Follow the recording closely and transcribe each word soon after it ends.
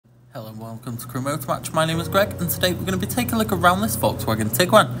Hello and welcome to Crewe Motor Match. My name is Greg and today we're going to be taking a look around this Volkswagen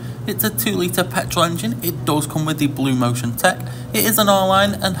Tiguan. It's a 2-litre petrol engine. It does come with the BlueMotion tech. It is an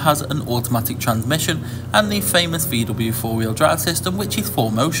R-line and has an automatic transmission and the famous VW 4-wheel drive system, which is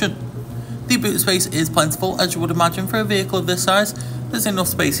 4Motion. The boot space is plentiful, as you would imagine for a vehicle of this size. There's enough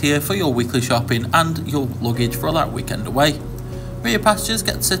space here for your weekly shopping and your luggage for that weekend away. Rear passengers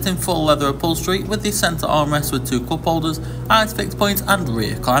get to sit in full leather upholstery with the centre armrest with 2 cup holders, eyes fixed points and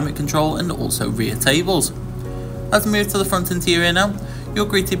rear climate control, and also rear tables. As we move to the front interior now, you're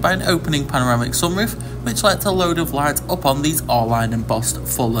greeted by an opening panoramic sunroof which lets a load of light up on these R-line embossed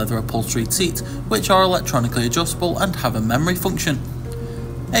full leather upholstered seats, which are electronically adjustable and have a memory function.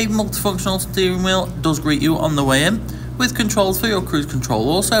 A multifunctional steering wheel does greet you on the way in, with controls for your cruise control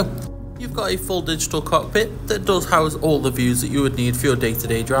also. You've got a full digital cockpit that does house all the views that you would need for your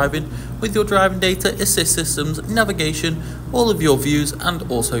day-to-day driving, with your driving data, assist systems, navigation, all of your views, and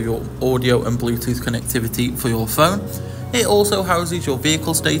also your audio and Bluetooth connectivity for your phone. It also houses your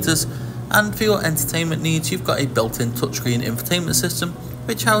vehicle status, and for your entertainment needs you've got a built-in touchscreen infotainment system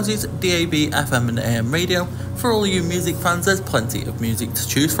which houses DAB, FM and AM radio. For all you music fans, there's plenty of music to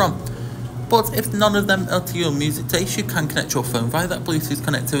choose from. But if none of them are to your music taste, you can connect your phone via that Bluetooth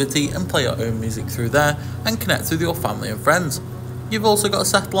connectivity and play your own music through there and connect with your family and friends. You've also got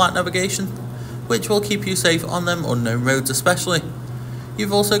satellite navigation, which will keep you safe on them unknown roads especially.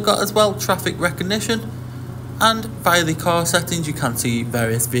 You've also got as well traffic recognition, and via the car settings you can see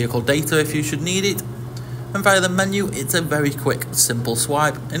various vehicle data if you should need it. And via the menu, it's a very quick, simple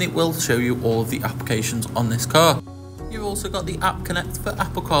swipe and it will show you all of the applications on this car. You've also got the App Connect for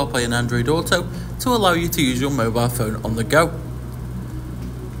Apple CarPlay and Android Auto to allow you to use your mobile phone on the go.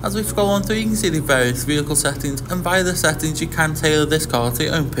 As we scroll on through, you can see the various vehicle settings, and via the settings you can tailor this car to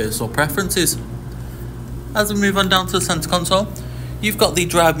your own personal preferences. As we move on down to the centre console, you've got the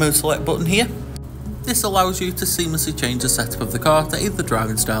Drive Mode Select button here. This allows you to seamlessly change the setup of the car to either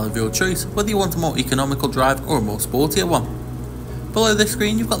driving style of your choice, whether you want a more economical drive or a more sportier one. Below this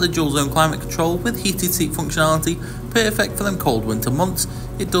screen you've got the dual zone climate control with heated seat functionality, perfect for them cold winter months.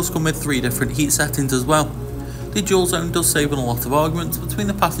 It does come with 3 different heat settings as well. The dual zone does save on a lot of arguments between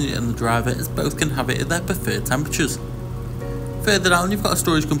the passenger and the driver, as both can have it at their preferred temperatures. Further down you've got a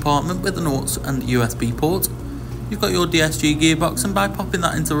storage compartment with an AUX and USB port. You've got your DSG gearbox, and by popping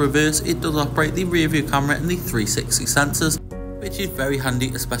that into reverse it does operate the rear view camera and the 360 sensors, which is very handy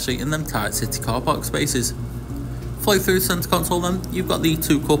especially in them tight city car park spaces. Flow through the centre console then, you've got the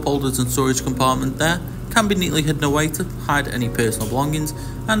 2 cup holders and storage compartment there, can be neatly hidden away to hide any personal belongings,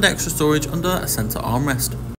 and extra storage under that centre armrest.